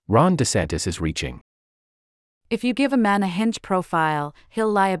Ron DeSantis is reaching. If you give a man a Hinge profile, he'll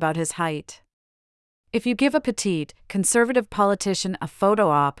lie about his height. If you give a petite, conservative politician a photo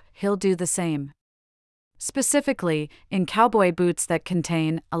op, he'll do the same. Specifically, in cowboy boots that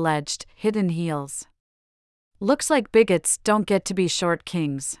contain, alleged, hidden heels. Looks like bigots don't get to be short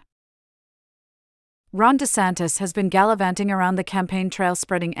kings. Ron DeSantis has been gallivanting around the campaign trail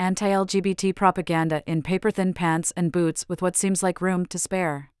spreading anti-LGBT propaganda in paper-thin pants and boots with what seems like room to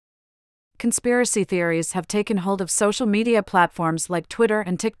spare. Conspiracy theories have taken hold of social media platforms like Twitter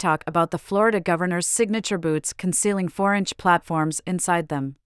and TikTok about the Florida governor's signature boots concealing 4-inch platforms inside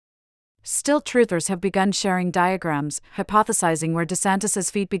them. Still truthers have begun sharing diagrams, hypothesizing where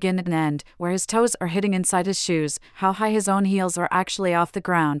DeSantis's feet begin and end, where his toes are hitting inside his shoes, how high his own heels are actually off the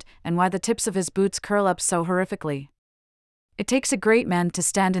ground, and why the tips of his boots curl up so horrifically. It takes a great man to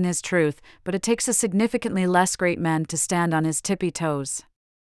stand in his truth, but it takes a significantly less great man to stand on his tippy toes.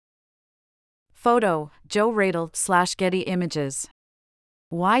 Photo, Joe Radel/Getty Images.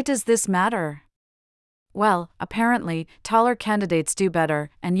 Why does this matter? Well, apparently, taller candidates do better,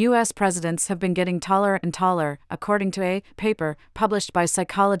 and U.S. presidents have been getting taller and taller, according to a paper published by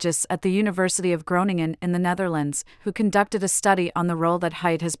psychologists at the University of Groningen in the Netherlands, who conducted a study on the role that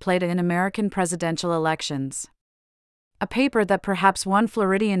height has played in American presidential elections. A paper that perhaps won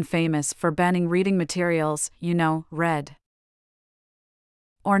Floridian famous for banning reading materials, read.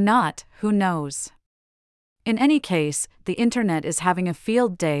 Or not, who knows? In any case, the internet is having a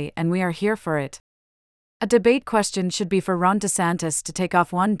field day and we are here for it. A debate question should be for Ron DeSantis to take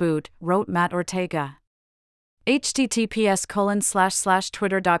off one boot, wrote Matt Ortega.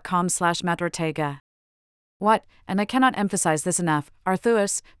 https://twitter.com/Matt Ortega. What, and I cannot emphasize this enough,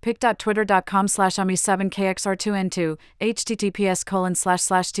 Arthuis, pic.twitter.com/ami7kxr2n2,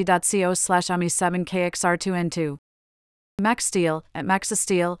 https://t.co/ami7kxr2n2. Max Steele, at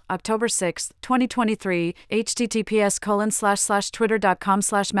Maxasteel, October 6, 2023,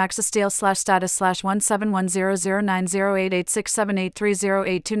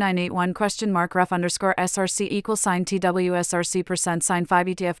 https://twitter.com/maxasteel/status/171009908867830829821?mark $_TWSRC%sign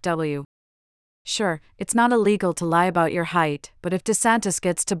 5 Sure, it's not illegal to lie about your height, but if DeSantis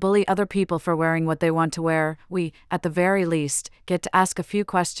gets to bully other people for wearing what they want to wear, we, at the very least, get to ask a few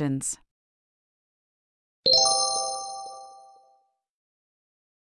questions.